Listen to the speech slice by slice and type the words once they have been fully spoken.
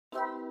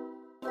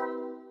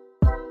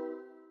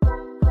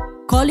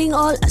calling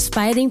all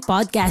aspiring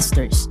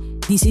podcasters.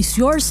 This is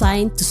your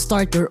sign to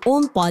start your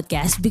own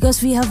podcast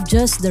because we have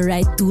just the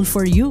right tool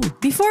for you.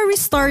 Before we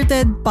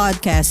started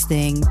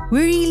podcasting,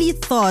 we really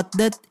thought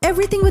that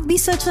everything would be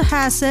such a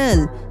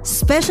hassle,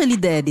 especially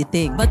the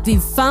editing. But we've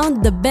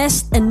found the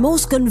best and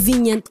most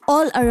convenient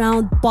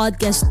all-around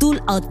podcast tool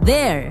out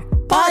there.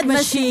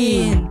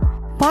 Podmachine!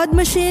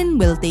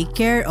 Podmachine will take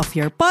care of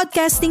your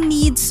podcasting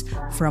needs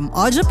from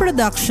audio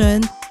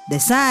production,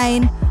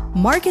 design,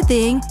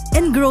 marketing,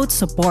 and growth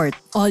support.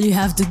 All you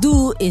have to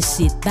do is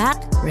sit back,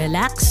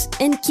 relax,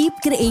 and keep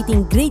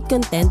creating great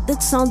content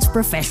that sounds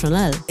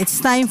professional. It's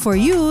time for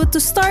you to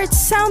start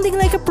sounding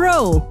like a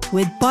pro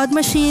with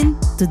Podmachine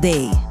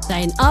today.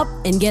 Sign up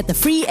and get a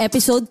free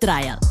episode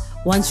trial.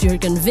 Once you're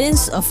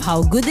convinced of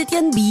how good it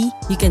can be,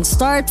 you can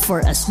start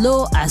for as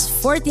low as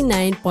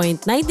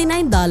 $49.99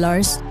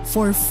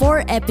 for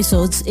 4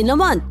 episodes in a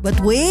month. But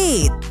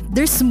wait,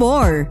 there's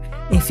more.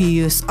 If you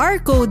use our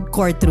code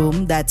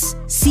Courtroom, that's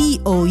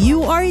COURTROOM,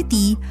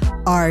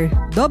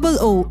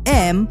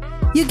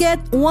 you get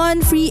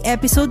 1 free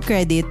episode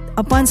credit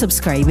upon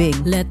subscribing.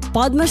 Let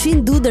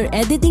Podmachine do their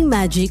editing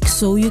magic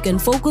so you can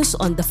focus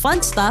on the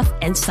fun stuff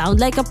and sound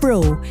like a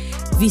pro.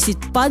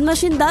 Visit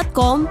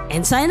podmachine.com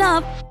and sign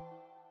up.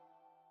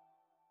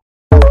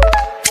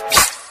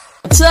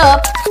 What's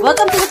up?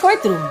 Welcome to the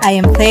Courtroom. I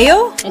am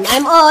Theo. And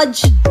I'm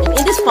Oj. And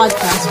in this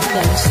podcast, we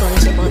tell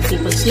stories about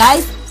people's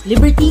life,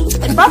 liberty,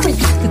 and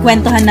property.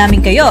 Ikwentuhan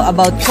namin kayo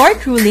about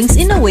court rulings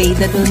in a way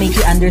that will make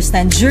you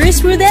understand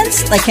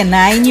jurisprudence like a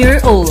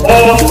 9-year-old.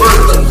 All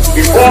persons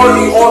before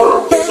the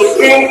Honorable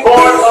Supreme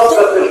Court of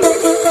the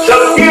Philippines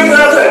shall give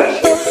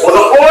message for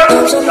the court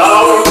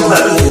now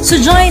present.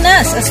 So join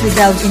us as we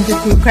delve into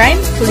true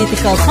crime,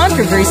 political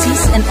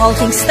controversies, and all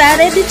things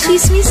tare de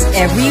chismis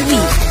every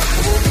week.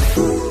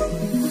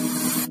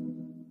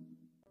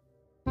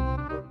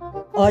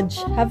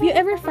 Oj, have you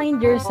ever find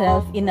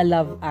yourself in a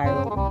love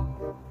arrow?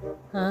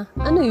 Ha?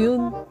 Ano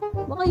yun?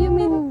 Baka you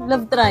mean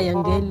love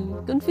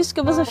triangle. Confused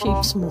ka ba sa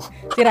shapes mo?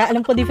 Sira,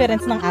 alam ko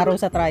difference ng arrow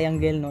sa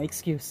triangle, no?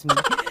 Excuse me.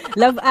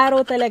 Love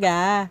arrow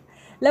talaga.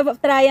 Love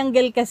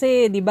triangle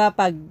kasi, di ba,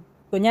 pag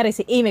kunyari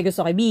si A may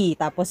gusto kay B,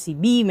 tapos si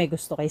B may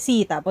gusto kay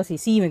C, tapos si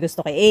C may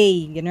gusto kay A.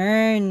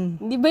 Ganun.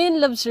 Hindi ba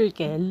yun love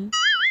circle?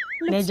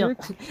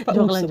 Joke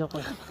lang.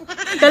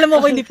 Kala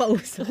mo ko hindi pa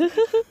uso.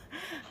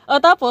 O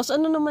tapos,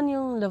 ano naman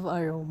yung love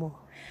arrow mo?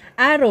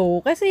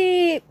 Arrow,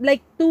 kasi like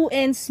 2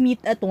 ends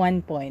meet at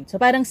one point. So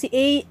parang si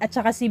A at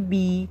saka si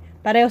B,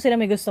 pareho sila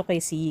may gusto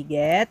kay C.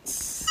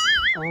 Gets?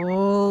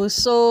 Oh,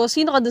 so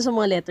sino ka dun sa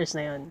mga letters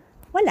na yun?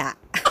 Wala.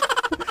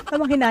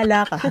 Tamang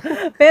hinala ka.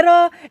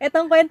 Pero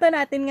etong kwento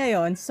natin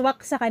ngayon,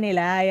 swak sa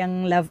kanila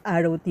yung love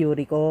arrow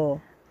theory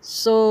ko.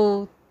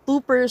 So,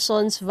 2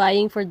 persons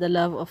vying for the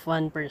love of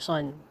 1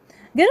 person.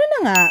 Ganun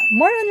na nga,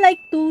 more on like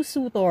 2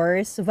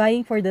 suitors vying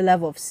for the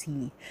love of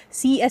C.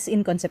 C as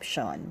in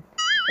Concepcion.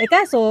 Eh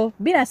kaso,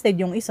 binasted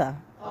yung isa.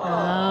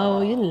 Oh,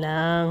 yun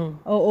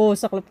lang. Oo,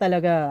 saklap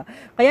talaga.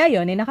 Kaya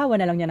yun, nakawa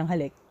na lang niya ng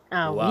halik.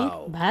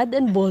 Wow. Bad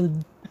and bold.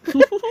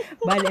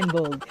 Bad and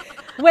bold.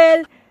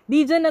 Well,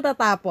 di dyan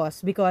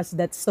natatapos because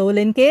that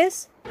stolen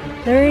kiss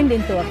turned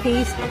into a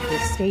case of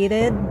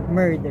frustrated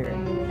murder.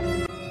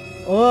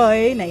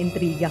 Oy,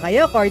 naintriga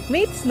kayo,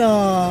 courtmates,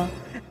 no?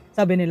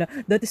 Sabi nila,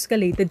 that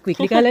escalated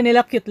quickly. Kala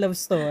nila cute love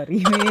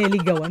story. May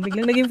ligawan.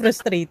 Biglang naging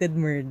frustrated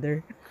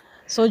murder.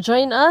 So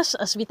join us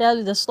as we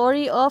tell the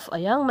story of a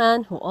young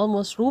man who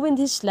almost ruined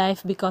his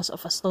life because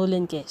of a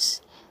stolen kiss.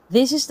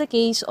 This is the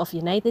case of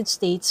United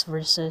States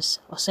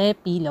versus Jose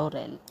P.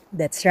 Laurel.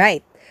 That's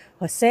right.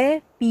 Jose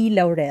P.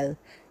 Laurel,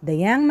 the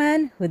young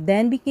man who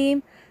then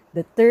became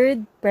the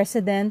 3rd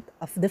president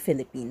of the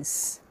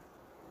Philippines.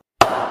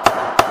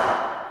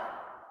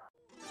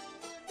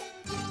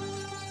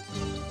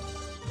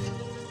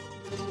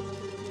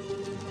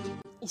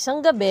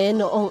 Isang gabi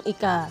noong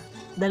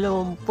ika-26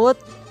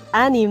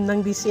 ng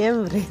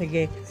Disyembre.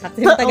 Sige, sakto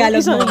yung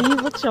Tagalog mo.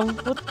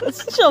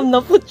 Siyam na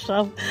put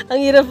siyam.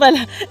 Ang hirap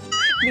pala.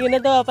 Hindi ko na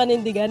ito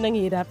panindigan ng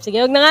hirap.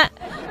 Sige, huwag na nga.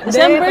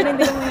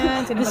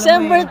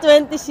 December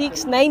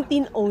 26,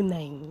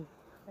 1909.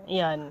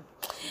 Ayan.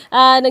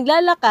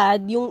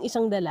 Naglalakad yung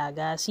isang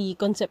dalaga, si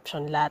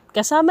Concepcion Lat.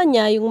 Kasama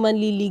niya yung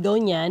manliligaw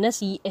niya na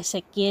si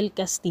Ezekiel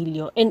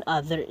Castillo and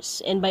others.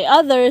 And by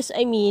others,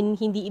 I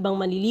mean, hindi ibang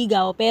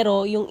manliligaw,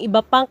 pero yung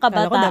iba pang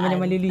kabataan. Kala ko dami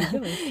niya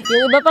manliligaw eh.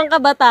 Yung iba pang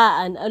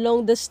kabataan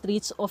along the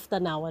streets of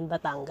Tanawan,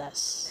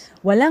 Batangas.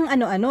 Walang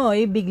ano-ano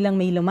biglang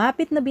may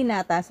lumapit na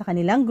binata sa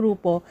kanilang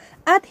grupo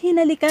at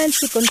hinalikan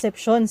si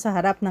Concepcion sa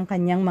harap ng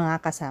kanyang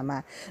mga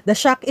kasama. The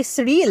shock is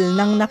real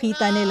nang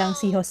nakita nilang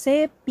si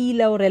Jose P.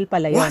 Laurel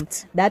pala yun.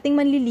 Dating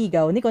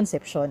manliligaw ni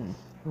Concepcion.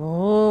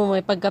 Oh,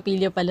 may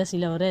pagkapilyo pala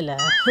si Laurel, ah.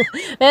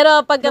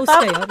 Pero Close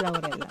kayo,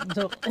 Laurel.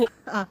 Joke.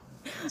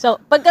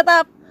 So,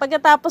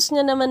 pagkatapos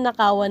niya naman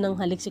nakawan ng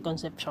halik si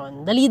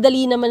Concepcion,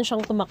 dali-dali naman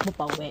siyang tumakbo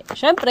pa uwi.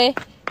 Siyempre,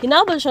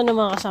 hinabol siya ng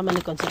mga kasama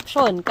ni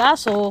Concepcion,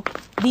 kaso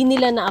di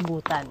nila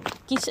naabutan.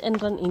 Kiss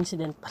and run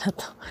incident pala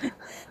to.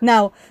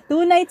 Now,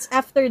 2 nights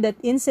after that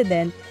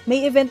incident,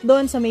 may event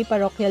doon sa may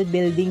parochial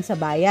building sa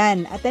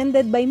bayan,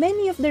 attended by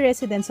many of the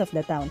residents of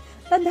the town.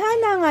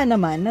 Tadhana nga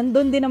naman,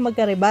 nandun din ang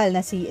magkaribal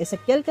na si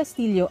Ezekiel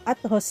Castillo at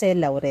Jose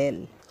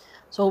Laurel.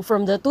 So,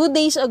 from the 2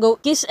 days ago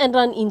kiss and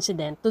run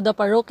incident to the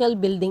parochial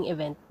building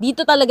event,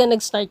 dito talaga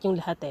nag-start yung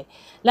lahat eh.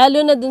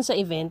 Lalo na dun sa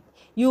event,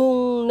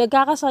 yung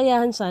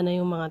nagkakasayahan sana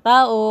yung mga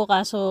tao,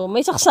 kaso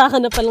may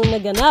saksakan na palang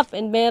naganap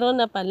and meron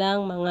na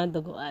palang mga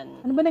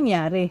duguan. Ano ba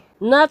nangyari?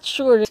 Not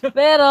sure.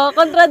 Pero,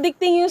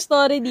 contradicting yung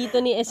story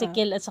dito ni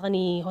Ezekiel at saka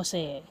ni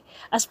Jose.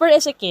 As per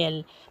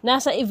Ezekiel,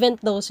 nasa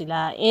event daw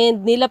sila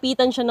and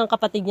nilapitan siya ng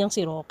kapatid niyang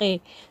si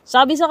Roque.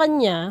 Sabi sa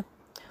kanya,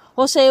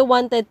 Jose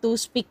wanted to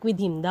speak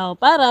with him daw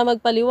para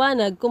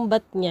magpaliwanag kung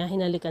ba't niya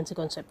hinalikan si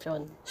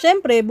Concepcion.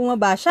 Siyempre,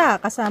 bumaba siya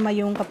kasama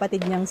yung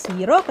kapatid niyang si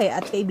Roque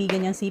at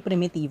kaibigan niyang si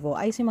Primitivo.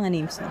 Ay, si mga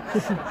names na.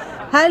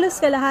 Halos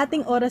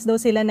kalahating oras daw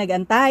sila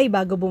nag-antay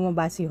bago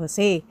bumaba si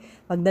Jose.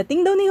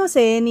 Pagdating daw ni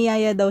Jose,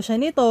 niyaya daw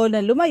siya nito na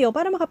lumayo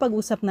para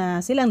makapag-usap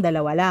na silang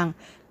dalawa lang.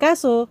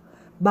 Kaso,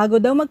 bago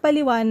daw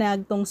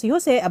magpaliwanag tong si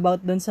Jose about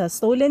dun sa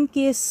stolen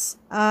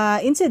kiss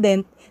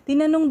incident,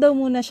 tinanong daw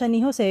muna siya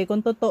ni Jose kung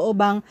totoo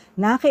bang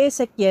na kay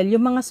Ezekiel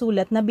yung mga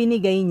sulat na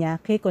binigay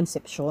niya kay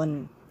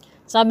Concepcion.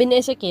 Sabi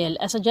ni Ezekiel,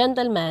 as a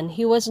gentleman,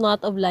 he was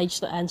not obliged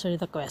to answer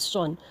the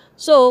question.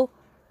 So,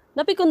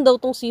 napikon daw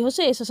tong si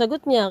Jose sa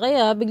sagot niya,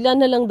 kaya bigla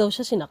na lang daw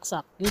siya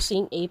sinaksak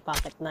using a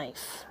pocket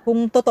knife.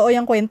 Kung totoo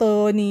yung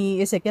kwento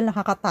ni Ezekiel,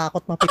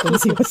 nakakatakot mapikon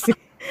si Jose.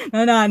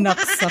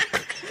 Nananaksak.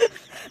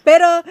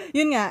 Pero,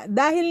 yun nga,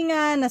 dahil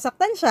nga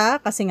nasaktan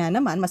siya, kasi nga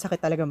naman, masakit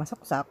talaga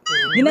masaksak,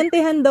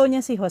 ginantihan daw niya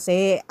si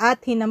Jose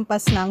at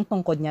hinampas ng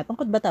tungkod niya.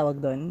 Tungkod ba tawag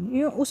doon?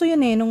 Uso yun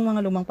eh, nung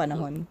mga lumang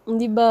panahon.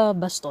 Hindi ba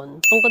baston?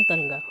 Tungkod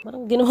talaga.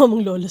 Parang ginawa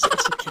mong lolo sa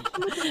Ezekiel.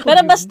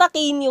 Pero basta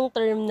cane yung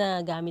term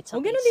na gamit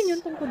sa O, ganun din yun,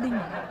 tungkod din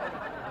yun.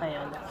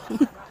 Ayan.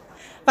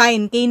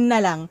 Fine, cane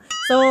na lang.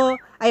 So,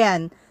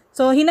 ayan.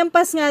 So,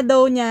 hinampas nga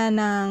daw niya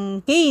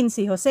ng cane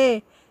si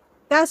Jose.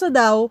 Kaso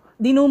daw,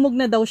 dinumog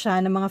na daw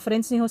siya ng mga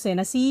friends ni Jose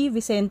na si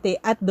Vicente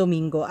at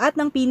Domingo at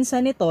ng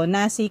pinsan nito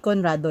na si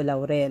Conrado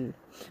Laurel.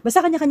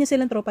 Basta kanya-kanya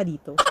silang tropa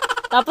dito.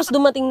 Tapos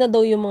dumating na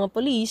daw yung mga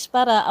polis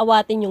para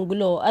awatin yung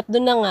gulo at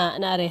doon na nga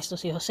naaresto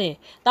si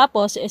Jose.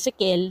 Tapos si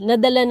Ezekiel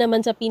nadala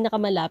naman sa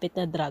pinakamalapit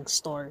na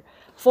drugstore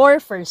for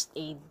first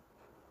aid.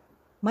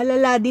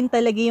 Malala din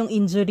talaga yung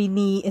injury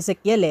ni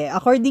Ezekiel eh.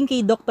 According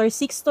kay Dr.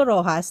 Sixto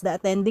Rojas, the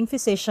attending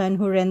physician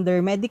who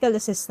rendered medical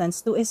assistance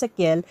to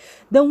Ezekiel,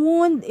 the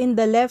wound in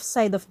the left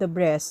side of the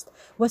breast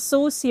was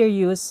so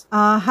serious,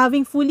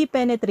 having fully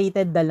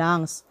penetrated the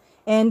lungs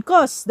and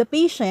caused the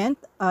patient,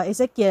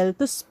 Ezekiel,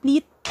 to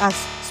split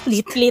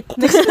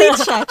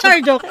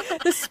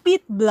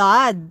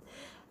blood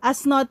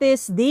as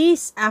noticed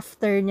days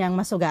after niyang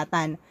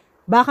masugatan.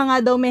 Baka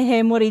nga daw may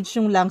hemorrhage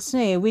yung lungs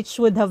niya which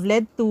would have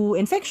led to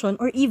infection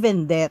or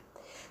even death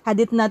had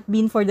it not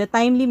been for the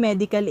timely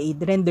medical aid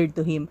rendered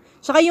to him.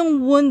 Tsaka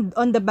yung wound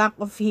on the back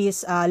of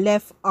his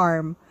left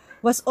arm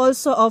was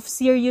also of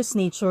serious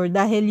nature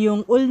dahil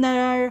yung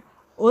ulnar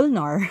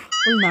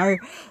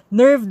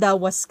nerve daw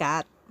was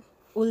cut.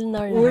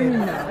 Ulnar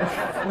nerve.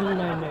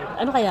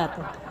 Ano kaya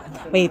to?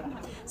 Wait.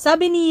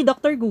 Sabi ni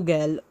Dr.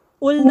 Google,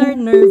 ulnar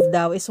nerve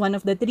daw is one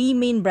of the 3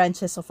 main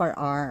branches of our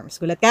arms.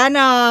 Gulat ka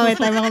na, may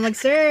tayo mga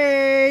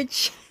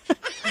mag-search.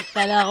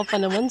 Kala ko pa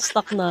naman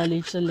stock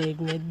knowledge sa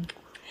LegMed.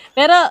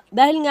 Pero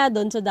dahil nga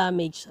doon sa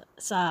damage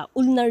sa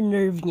ulnar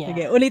nerve niya.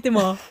 Sige, ulitin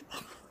mo.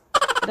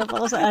 Hirap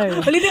ako sa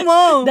R. Ulitin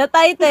mo! The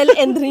title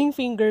and ring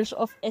fingers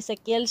of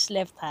Ezekiel's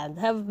left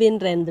hand have been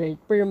rendered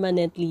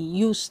permanently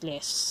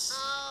useless.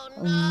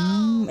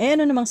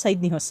 Ano namang side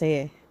ni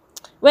Jose?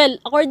 Well,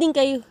 according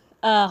kay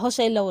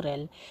Jose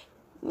Laurel,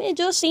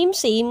 medyo same,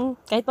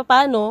 kahit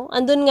papano.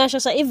 Andun nga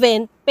siya sa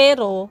event,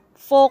 pero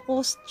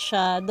focused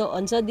siya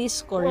doon sa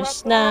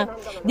discourse na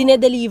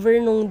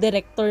dinedeliver nung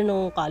director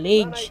ng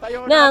college.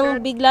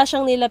 Nang bigla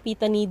siyang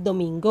nilapitan ni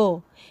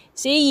Domingo,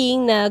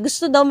 saying na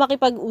gusto daw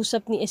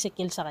makipag-usap ni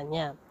Ezekiel sa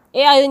kanya.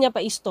 Ayaw niya pa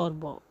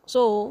istorbo.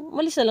 So,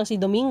 malis na lang si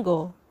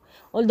Domingo.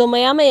 Although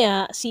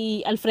maya-maya,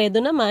 si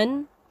Alfredo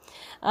naman,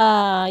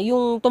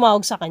 yung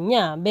tumawag sa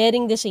kanya,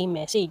 bearing the same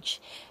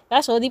message.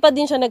 Kaso, di pa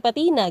din siya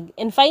nagpatinag.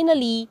 And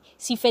finally,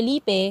 si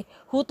Felipe,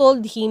 who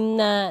told him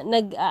na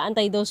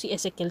nag-aantay daw si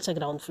Ezekiel sa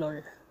ground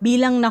floor.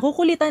 Bilang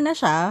nakukulitan na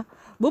siya,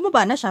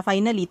 bumaba na siya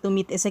finally to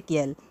meet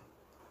Ezekiel.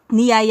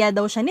 Niyaya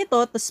daw siya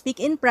nito to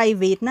speak in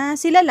private na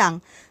sila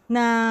lang.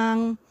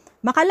 Nang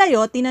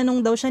makalayo,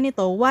 tinanong daw siya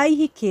nito why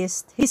he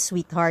kissed his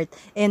sweetheart.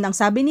 And ang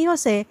sabi ni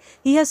Jose,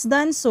 he has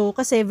done so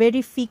kasi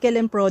very fickle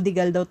and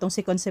prodigal daw tong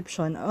si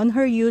Concepcion on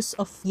her use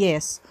of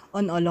yes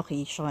on all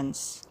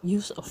occasions.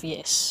 Use of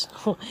yes.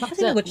 Baka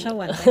sinagot siya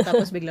one time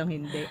tapos biglang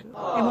hindi.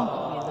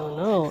 I don't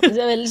know.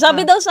 Well,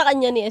 sabi daw sa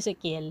kanya ni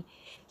Ezekiel,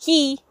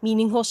 he,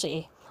 meaning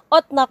Jose,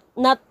 ought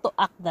not to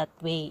act that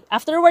way.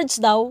 Afterwards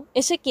daw,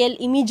 Ezekiel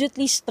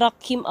immediately struck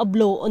him a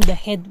blow on the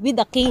head with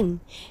a cane.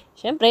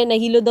 Siyempre,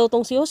 nahilo daw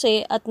tong si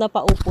Jose at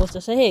napaupo sa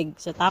sahig.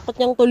 Sa takot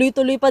niyang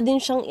tuloy-tuloy pa din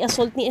siyang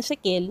i-assault ni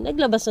Ezekiel,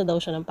 naglabas na daw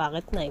siya ng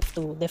pocket knife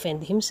to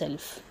defend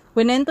himself.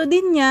 Kwento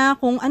din niya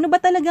kung ano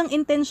ba talagang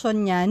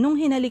intensyon niya nung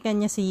hinalikan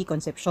niya si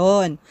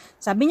Concepcion.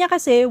 Sabi niya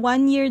kasi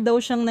 1 year daw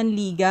siyang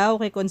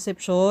nanligaw kay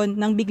Concepcion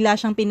nang bigla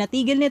siyang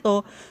pinatigil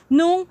nito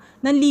nung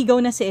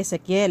nanligaw na si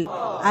Ezekiel.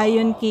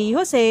 Ayon kay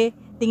Jose,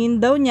 tingin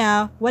daw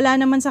niya wala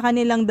naman sa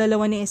kanilang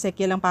dalawa ni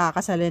Ezekiel ang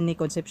pakakasalan ni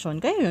Concepcion.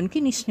 Kaya yun,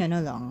 kinis niya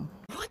na lang.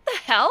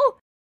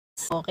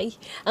 Okay.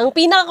 Ang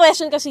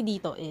pinaka-question kasi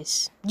dito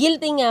is,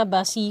 guilty nga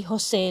ba si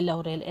Jose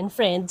Laurel and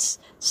friends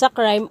sa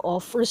crime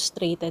of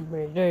frustrated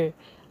murder?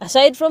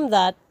 Aside from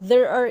that,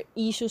 there are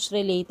issues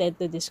related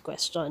to this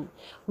question.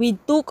 With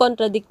two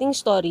contradicting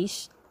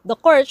stories, the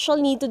court shall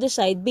need to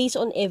decide based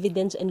on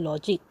evidence and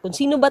logic kung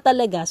sino ba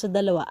talaga sa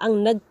dalawa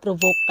ang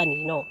nag-provoke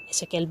kanino.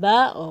 Ezekiel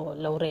ba o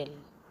Laurel?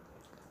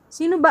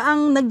 Sino ba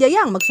ang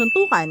nagyayang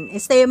magsuntukan?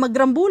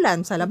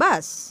 Magrambulan sa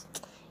labas?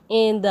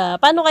 And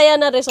paano kaya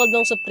na-resolve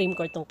ng Supreme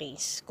Court tong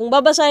case? Kung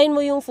babasahin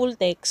mo yung full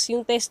text,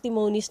 yung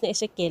testimonies ni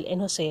Ezekiel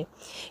and Jose,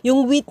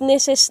 yung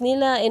witnesses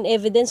nila and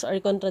evidence are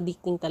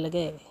contradicting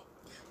talaga eh.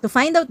 To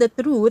find out the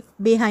truth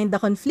behind the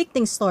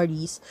conflicting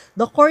stories,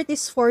 the court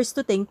is forced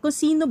to think kung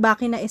sino ba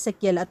kina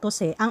Ezekiel at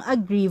Jose ang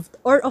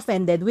aggrieved or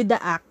offended with the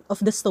act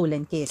of the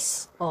stolen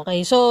kiss.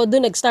 Okay, so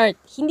doon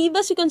nag-start. Hindi ba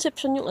si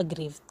Concepcion yung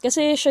aggrieved?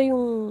 Kasi siya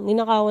yung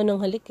ninakawan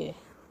ng halik eh.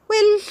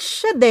 Well,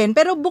 siya din,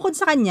 pero bukod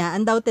sa kanya,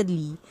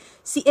 undoubtedly,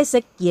 si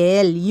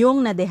Ezekiel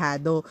yung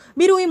nadehado.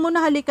 Biruin mo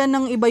na halikan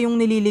ng iba yung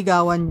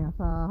nililigawan niya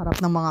sa harap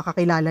ng mga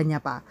kakilala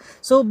niya pa.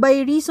 So,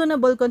 by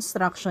reasonable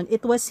construction,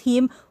 it was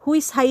him who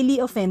is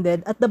highly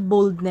offended at the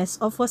boldness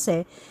of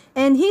Jose,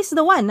 and he's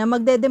the one na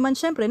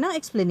magdedemand syempre ng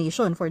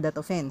explanation for that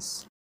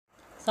offense.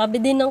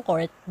 Sabi din ng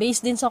court, based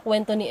din sa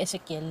kwento ni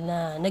Ezekiel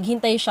na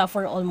naghintay siya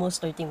for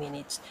almost 30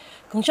 minutes.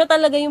 Kung siya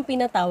talaga yung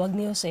pinatawag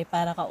ni Jose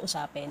para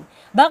kausapin,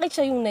 bakit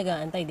siya yung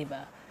nag-aantay, di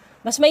ba?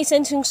 Mas may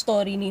sense yung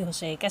story ni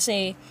Jose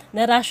kasi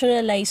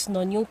na-rationalize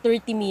nun yung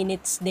 30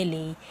 minutes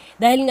delay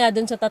dahil nga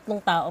dun sa 3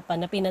 tao pa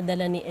na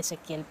pinadala ni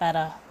Ezekiel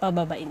para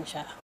pababain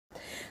siya.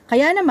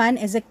 Kaya naman,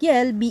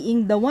 Ezekiel,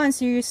 being the one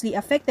seriously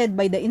affected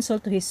by the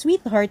insult to his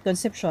sweetheart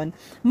Concepcion,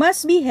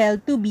 must be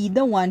held to be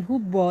the one who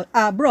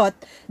brought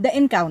the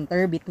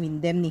encounter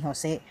between them ni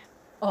Jose.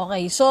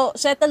 Okay, so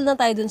settle na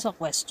tayo dun sa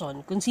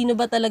question. Kung sino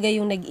ba talaga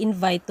yung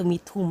nag-invite to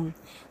meet whom?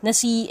 Na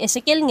si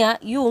Ezekiel nga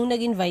yung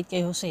nag-invite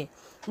kay Jose.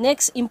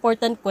 Next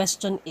important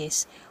question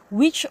is,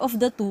 which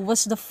of the two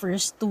was the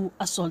first to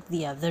assault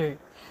the other?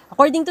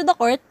 According to the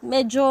court,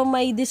 medyo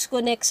may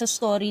disconnect sa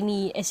story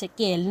ni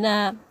Ezekiel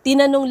na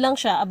tinanong lang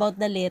siya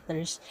about the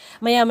letters.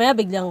 Maya-maya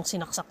biglang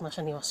sinaksak na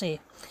siya ni Jose.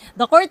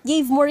 The court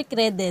gave more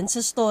credence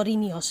sa story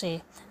ni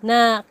Jose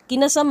na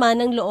kinasama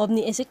ng loob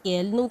ni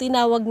Ezekiel nung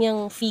tinawag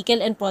niyang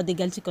fecal and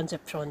prodigal si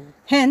Concepcion.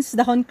 Hence,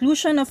 the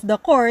conclusion of the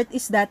court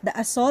is that the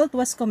assault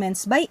was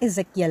commenced by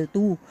Ezekiel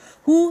too,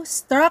 who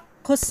struck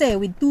Jose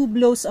with 2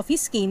 blows of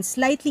his cane,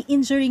 slightly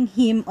injuring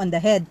him on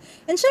the head.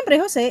 And syempre,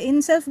 Jose,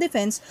 in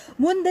self-defense,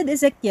 wounded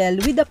Ezekiel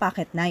with a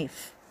pocket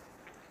knife.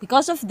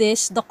 Because of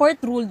this, the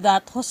court ruled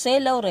that Jose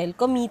Laurel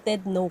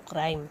committed no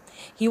crime.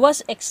 He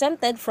was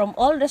exempted from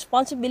all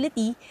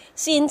responsibility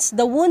since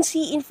the wounds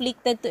he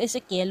inflicted to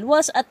Ezekiel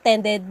was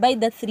attended by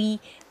the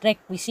 3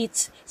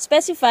 requisites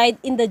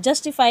specified in the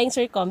justifying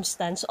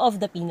circumstance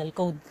of the Penal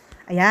Code.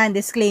 Ayan,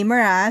 disclaimer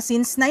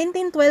since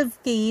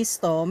 1912 case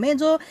to,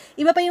 medyo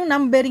iba pa yung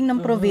numbering ng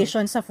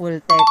provision sa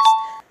full text.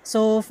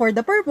 So, for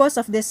the purpose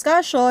of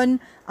discussion,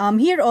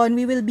 here on,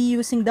 we will be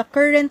using the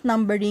current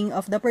numbering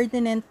of the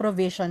pertinent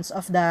provisions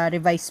of the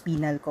revised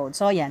penal code.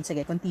 So, ayan,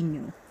 sige,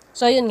 continue.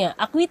 So, yun nga,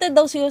 acquitted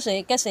daw si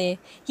Jose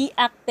kasi he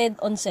acted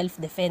on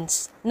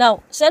self-defense.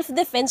 Now,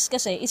 self-defense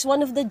kasi is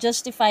one of the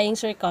justifying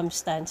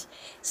circumstance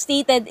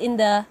stated in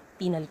the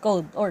Penal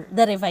Code or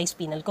the revised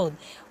Penal Code.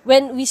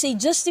 When we say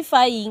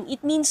justifying,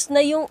 it means na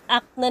yung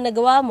act na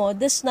nagawa mo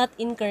does not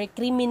incur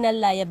criminal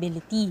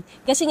liability.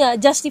 Kasi nga,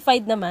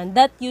 justified naman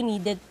that you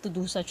needed to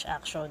do such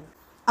action.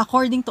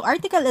 According to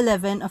Article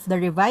 11 of the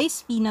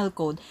Revised Penal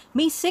Code,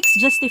 may 6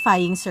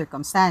 justifying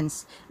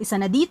circumstance. Isa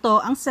na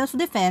dito ang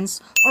self-defense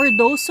or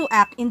those who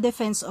act in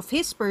defense of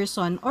his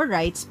person or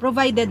rights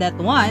provided that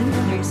 1.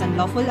 There is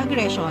unlawful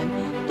aggression,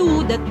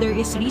 2. That there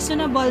is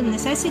reasonable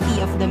necessity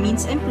of the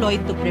means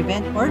employed to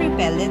prevent or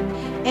repel it,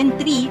 and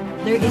 3.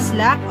 There is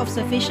lack of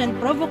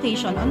sufficient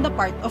provocation on the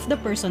part of the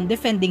person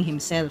defending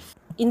himself.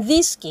 In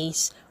this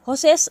case,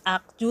 Jose's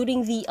act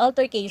during the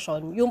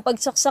altercation, yung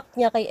pagsaksak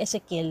niya kay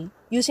Ezekiel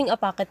using a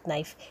pocket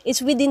knife, is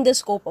within the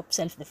scope of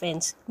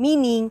self-defense.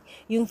 Meaning,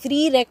 yung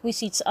 3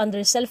 requisites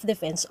under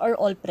self-defense are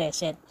all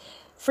present.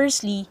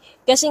 Firstly,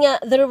 kasi nga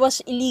there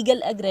was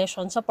illegal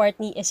aggression sa part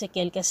ni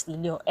Ezekiel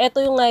Castillo.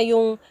 Ito yung nga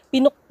yung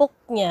pinukpok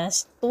niya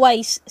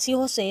twice si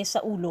Jose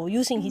sa ulo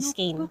using his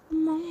cane.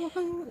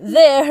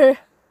 There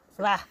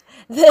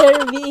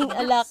being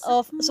a lack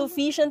of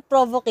sufficient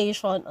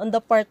provocation on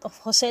the part of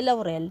Jose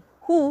Laurel,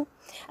 who,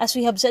 as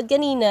we have said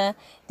kanina,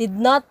 did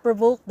not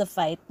provoke the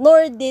fight,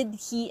 nor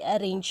did he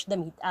arrange the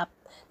meet-up.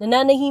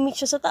 Nananahimik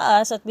siya sa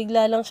taas at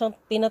bigla lang siyang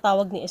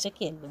pinatawag ni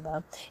Ezekiel, di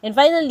ba? And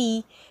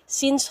finally,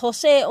 since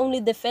Jose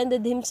only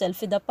defended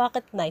himself with a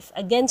pocket knife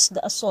against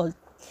the assault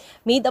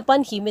made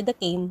upon him with a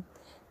cane,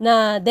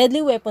 na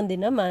deadly weapon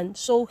din naman,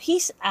 so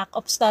his act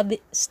of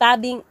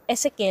stabbing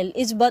Ezekiel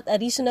is but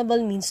a reasonable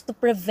means to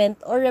prevent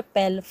or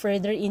repel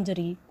further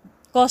injury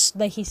caused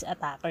by his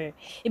attacker.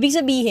 Ibig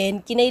sabihin,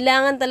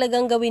 kinailangan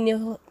talagang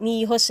gawin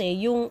ni Jose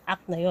yung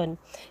act na yon.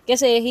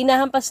 Kasi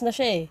hinahampas na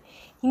siya eh.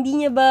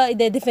 Hindi niya ba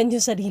i-defend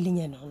yung sarili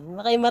niya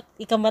noon?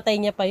 Ikamatay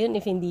niya pa yun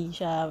if hindi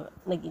siya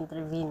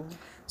nag-intervene.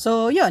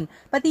 So, yun.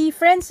 Pati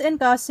friends and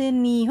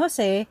cousin ni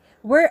Jose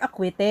were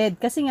acquitted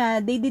kasi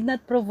nga they did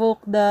not provoke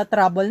the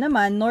trouble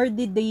naman, nor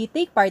did they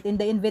take part in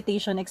the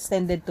invitation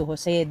extended to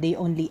Jose. They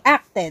only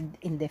acted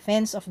in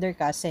defense of their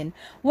cousin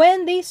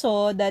when they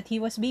saw that he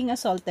was being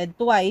assaulted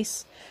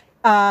twice,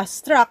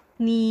 struck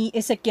ni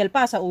Ezekiel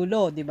pa sa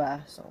ulo, di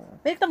ba? So,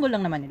 pinagtanggol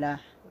lang naman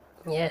nila.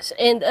 Yes,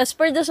 and as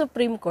per the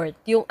Supreme Court,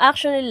 yung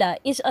action nila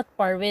is at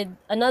par with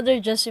another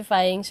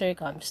justifying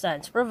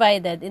circumstance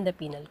provided in the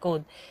Penal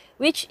Code,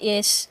 which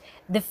is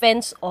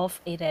defense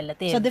of a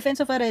relative. So,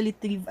 defense of a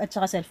relative at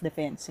saka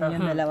self-defense. Yun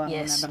yung dalawang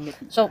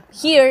nabanggit. So,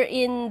 here,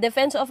 in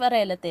defense of a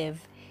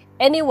relative,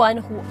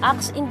 anyone who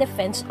acts in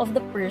defense of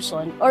the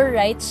person or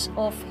rights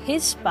of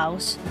his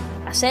spouse,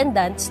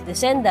 ascendants,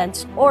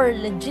 descendants, or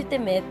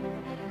legitimate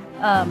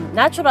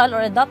natural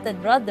or adopted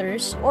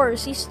brothers or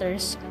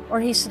sisters,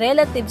 or his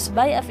relatives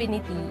by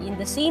affinity in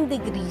the same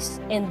degrees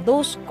and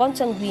those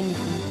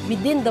consanguinity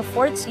within the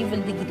fourth civil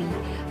degree,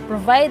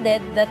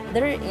 provided that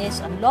there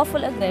is unlawful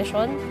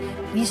aggression,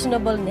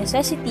 reasonable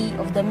necessity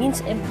of the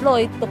means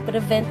employed to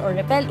prevent or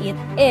repel it,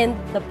 and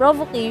the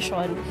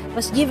provocation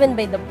was given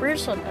by the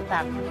person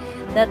attacked,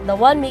 that the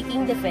one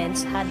making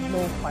defense had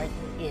no part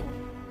in.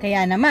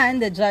 Kaya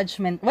naman, the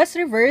judgment was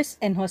reversed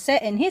and Jose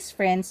and his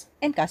friends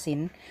and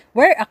cousin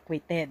were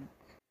acquitted.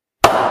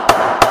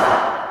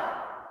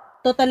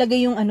 Ito talaga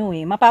yung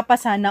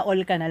mapapasana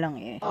all ka na lang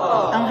eh.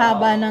 Ang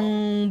haba ng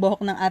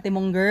buhok ng ate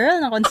mong girl,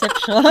 ng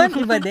Concepcion,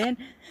 iba din.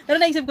 Pero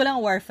naisip ko lang,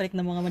 war freak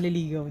ng mga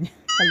maliligaw niya.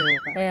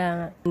 Kaloka. Kaya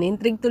nga,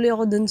 na-intrigue tuloy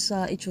ako dun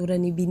sa itsura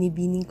ni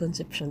Binibining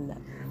Concepcion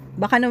lang.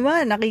 Baka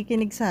naman,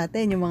 nakikinig sa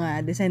atin yung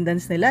mga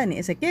descendants nila ni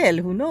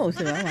Ezekiel. Who knows,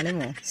 diba? Malay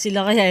mo.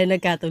 Sila kaya yung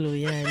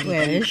nagkatuluyan.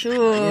 Well,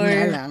 sure.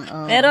 yun na lang.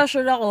 Oh. Pero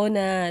sure ako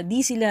na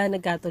di sila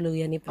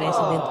nagkatuluyan ni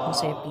President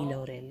Jose P.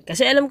 Laurel.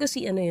 Kasi alam ko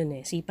si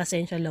si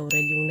Pasensya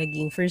Laurel, yung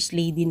naging First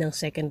Lady ng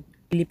Second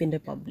Philippine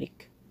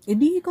Republic. Eh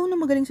di, ikaw na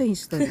magaling sa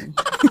history.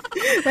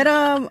 Pero,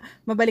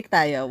 mabalik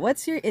tayo.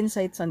 What's your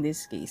insights on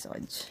this case,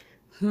 Oj?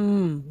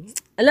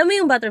 Alam mo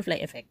yung butterfly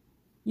effect?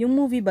 Yung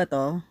movie ba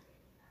to?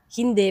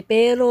 Hindi,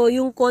 pero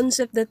yung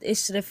concept that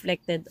is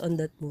reflected on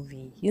that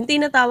movie, yung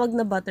tinatawag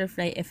na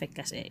butterfly effect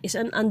kasi, is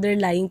an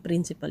underlying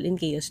principle in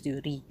chaos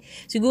theory.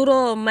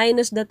 Siguro,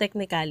 minus the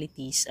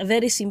technicalities, a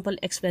very simple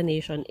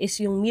explanation is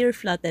yung mere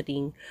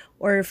fluttering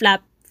or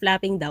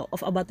flapping daw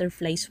of a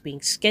butterfly's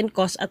wings can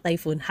cause a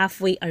typhoon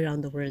halfway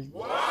around the world.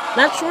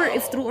 Not sure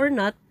if true or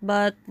not,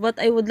 but what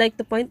I would like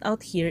to point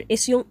out here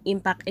is yung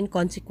impact and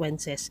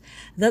consequences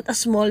that a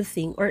small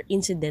thing or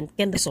incident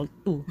can result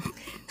to.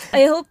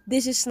 I hope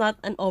this is not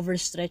an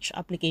overstretched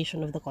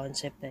application of the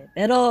concept.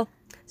 Pero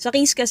sa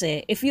case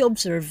kasi, if you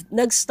observe,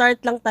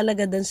 nag-start lang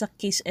talaga dun sa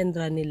kiss and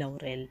run ni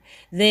Laurel.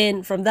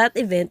 Then, from that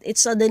event,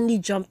 it suddenly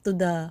jumped to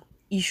the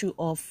issue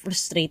of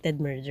frustrated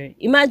murder.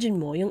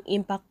 Imagine mo yung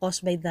impact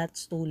caused by that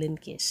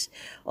stolen kiss.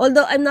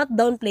 Although I'm not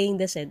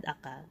downplaying the said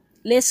act,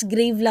 less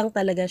grave lang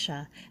talaga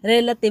siya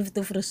relative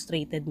to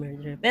frustrated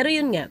murder. Pero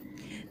yun nga,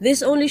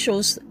 this only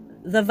shows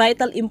the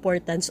vital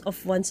importance of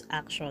one's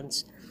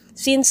actions,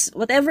 since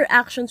whatever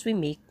actions we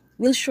make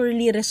will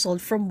surely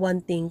result from one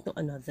thing to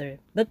another.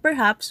 But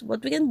perhaps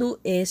what we can do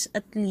is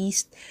at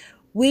least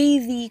weigh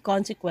the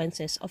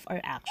consequences of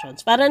our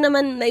actions para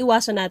naman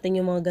maiwasan natin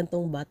yung mga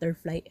gantong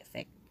butterfly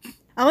effect.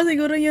 Ako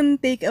siguro yung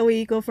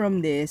takeaway ko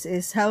from this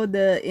is how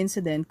the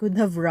incident could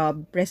have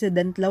robbed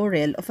President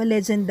Laurel of a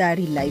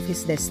legendary life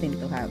he's destined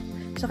to have.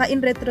 Saka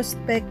in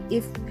retrospect,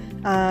 if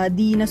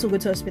di nasugod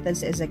sa hospital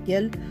si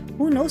Ezekiel,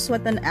 who knows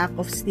what an act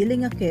of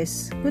stealing a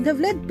kiss could have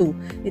led to.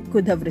 It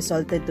could have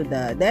resulted to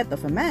the death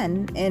of a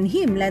man and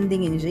him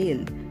landing in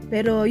jail.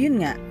 Pero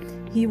yun nga,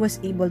 he was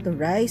able to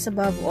rise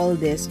above all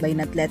this by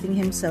not letting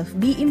himself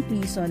be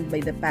imprisoned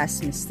by the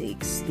past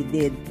mistakes he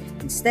did.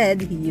 Instead,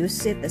 he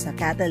used it as a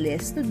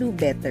catalyst to do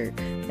better.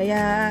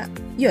 Kaya,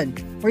 yun,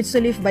 words to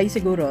live by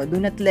siguro,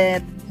 do not let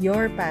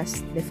your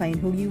past define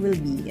who you will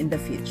be in the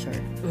future.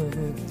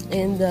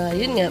 And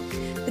yun nga,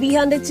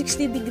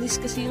 360 degrees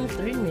kasi yung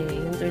turn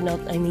yung turnout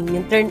ng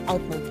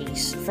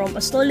case. From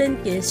a stolen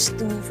kiss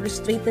to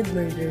frustrated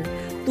murder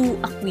to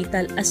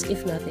acquittal as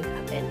if nothing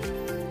happened.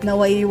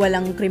 Naway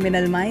walang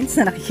criminal minds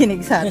na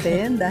nakikinig sa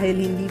atin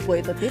dahil hindi po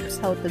ito tips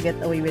how to get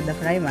away with the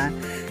crime.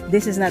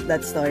 This is not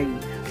that story.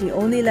 We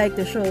only like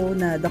to show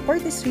na the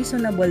court is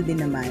reasonable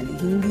din naman.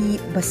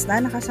 Hindi basta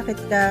nakasakit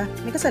ka,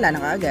 may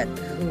kasalanan ka agad.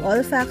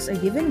 All facts are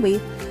given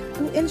weight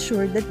to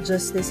ensure that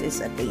justice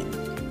is attained.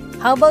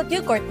 How about you,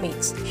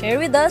 courtmates?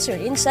 Share with us your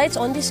insights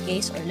on this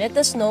case or let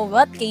us know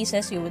what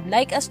cases you would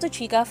like us to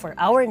chika for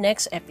our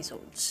next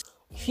episodes.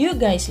 If you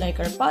guys like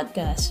our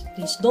podcast,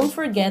 please don't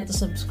forget to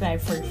subscribe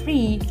for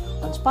free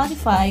on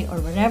Spotify or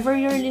wherever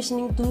you're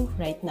listening to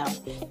right now.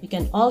 You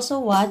can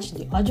also watch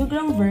the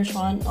audiogram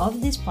version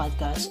of this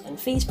podcast on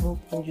Facebook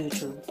and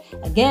YouTube.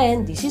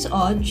 Again, this is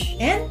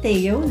Oj. And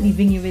Theo,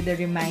 leaving you with a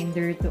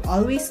reminder to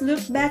always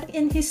look back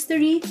in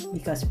history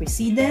because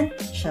precedent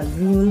shall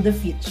rule the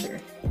future.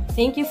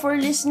 Thank you for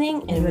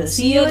listening and we'll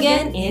see you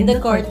again in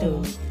the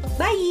courtroom.